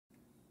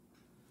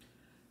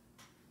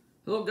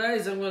Hello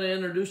guys, I'm going to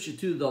introduce you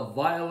to the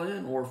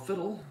violin or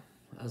fiddle,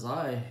 as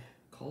I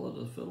call it,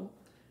 a fiddle.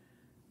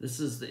 This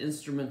is the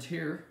instrument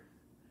here.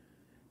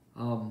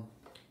 Violin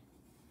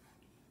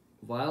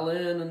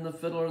and the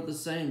fiddle are the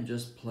same,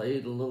 just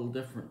played a little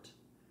different.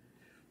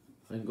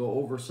 And go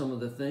over some of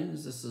the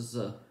things. This is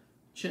a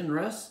chin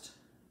rest.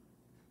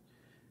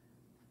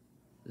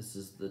 This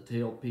is the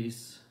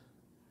tailpiece,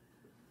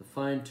 the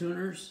fine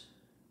tuners.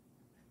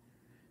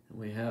 And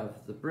we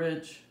have the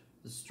bridge,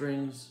 the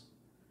strings,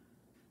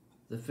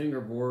 the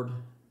fingerboard.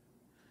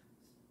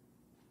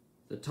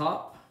 The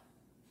top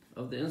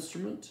of the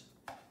instrument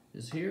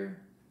is here.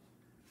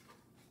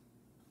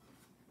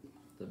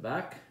 The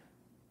back,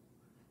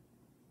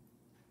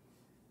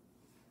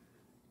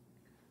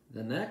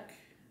 the neck,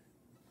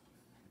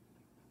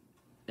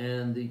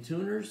 and the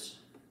tuners,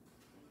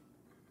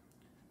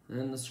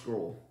 and the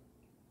scroll.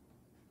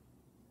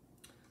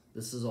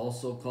 This is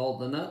also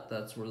called the nut.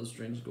 That's where the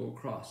strings go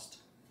across.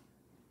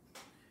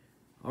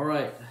 All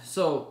right,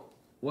 so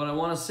what I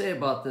want to say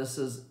about this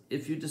is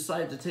if you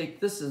decide to take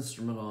this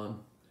instrument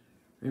on,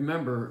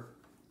 remember,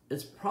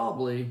 it's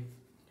probably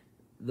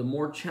the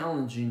more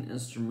challenging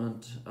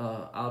instrument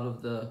out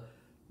of the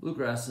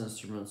bluegrass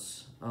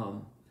instruments,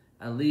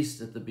 at least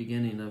at the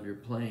beginning of your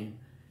playing.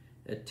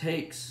 It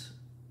takes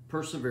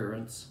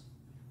perseverance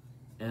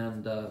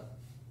and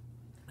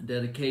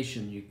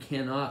dedication. You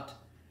cannot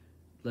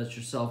let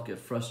yourself get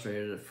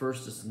frustrated. At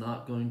first, it's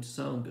not going to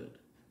sound good.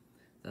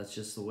 That's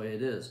just the way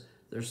it is.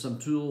 There's some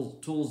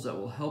tools that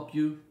will help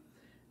you.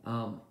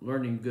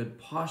 Learning good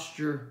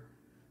posture,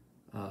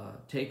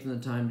 taking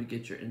the time to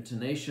get your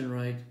intonation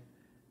right,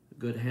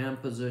 good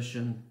hand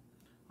position.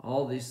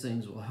 All these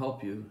things will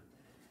help you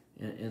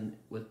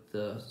with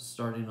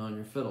starting on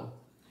your fiddle.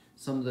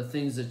 Some of the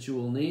things that you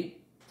will need: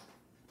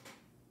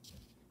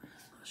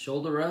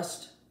 shoulder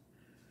rest.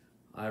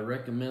 I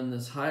recommend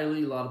this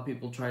highly. A lot of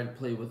people try to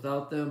play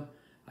without them.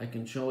 I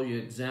can show you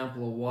an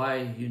example of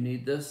why you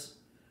need this.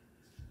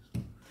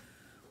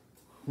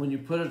 When you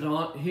put it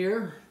on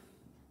here,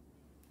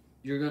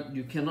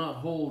 you cannot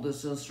hold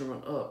this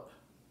instrument up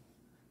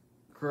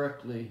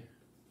correctly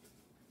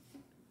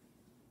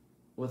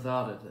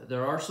without it.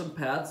 There are some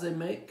pads they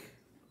make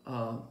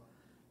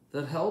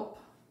that help,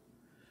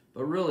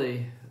 but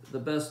really the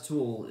best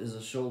tool is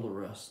a shoulder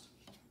rest.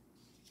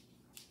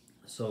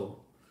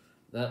 So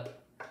that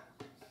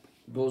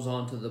goes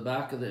onto the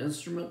back of the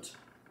instrument.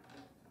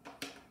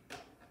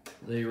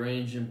 They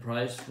range in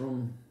price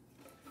from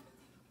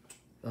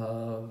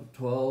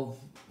 $12,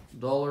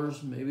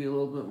 maybe a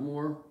little bit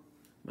more,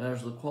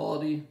 matters the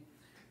quality.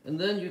 And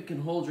then you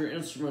can hold your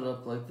instrument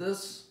up like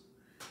this,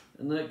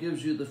 and that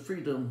gives you the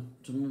freedom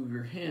to move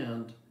your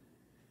hand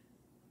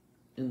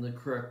in the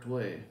correct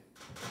way.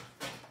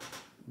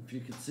 If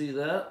you can see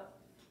that.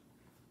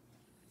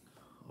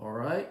 All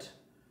right,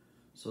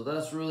 so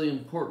that's really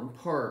important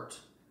part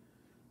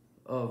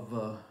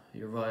of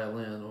your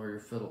violin or your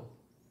fiddle.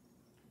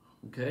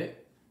 Okay.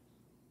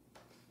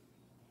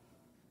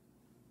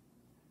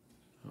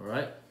 All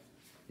right,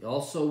 you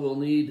also will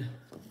need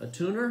a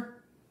tuner.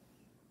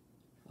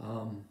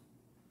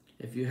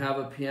 If you have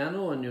a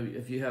piano and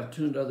if you have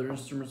tuned other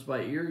instruments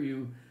by ear,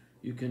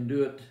 you can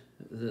do it.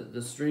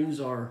 The strings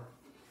are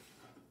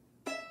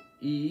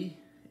E,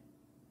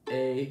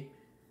 A,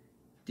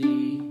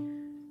 D,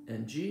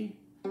 and G.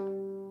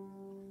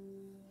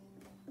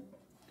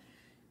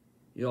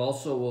 You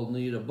also will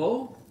need a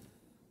bow.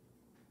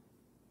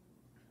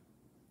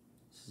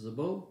 This is a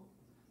bow.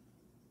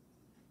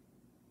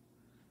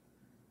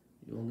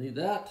 You will need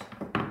that,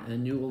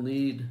 and you will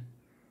need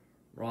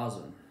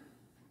rosin.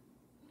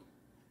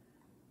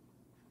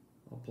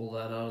 I'll pull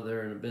that out of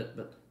there in a bit,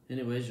 but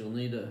anyways, you'll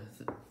need a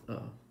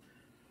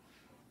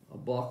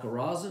block of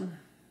rosin.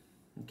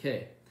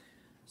 Okay,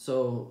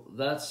 so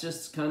that's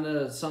just kind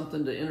of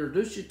something to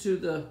introduce you to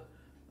the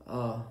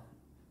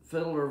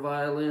fiddle or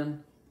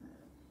violin,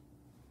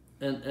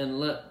 and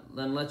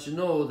let you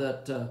know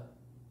that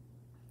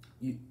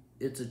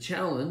it's a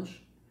challenge.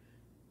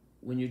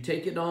 When you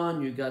take it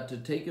on, you got to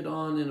take it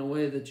on in a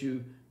way that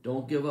you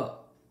don't give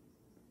up.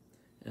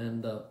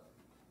 And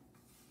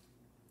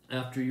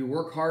after you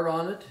work hard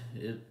on it,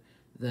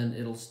 then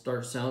it'll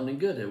start sounding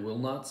good. It will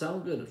not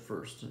sound good at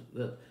first.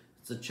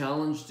 It's a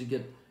challenge to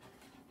get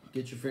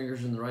your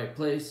fingers in the right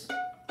place.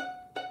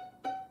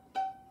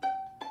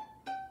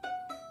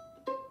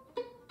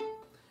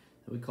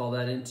 We call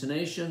that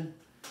intonation.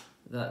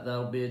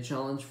 That'll be a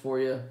challenge for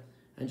you.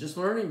 And just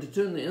learning to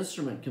tune the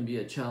instrument can be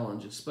a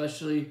challenge,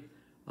 especially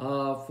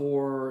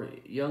for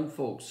young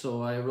folks.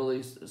 So I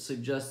really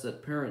suggest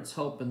that parents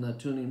help in the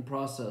tuning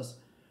process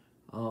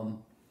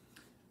and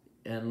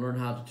learn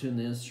how to tune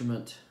the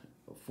instrument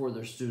for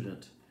their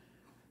student.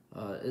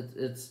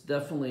 It's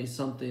definitely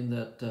something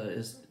that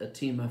is a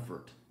team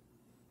effort.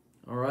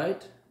 All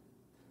right,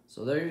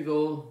 so there you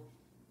go.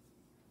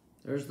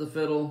 There's the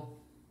fiddle,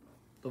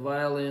 the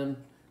violin,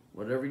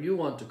 whatever you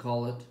want to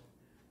call it,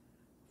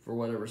 for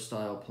whatever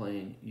style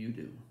playing you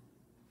do.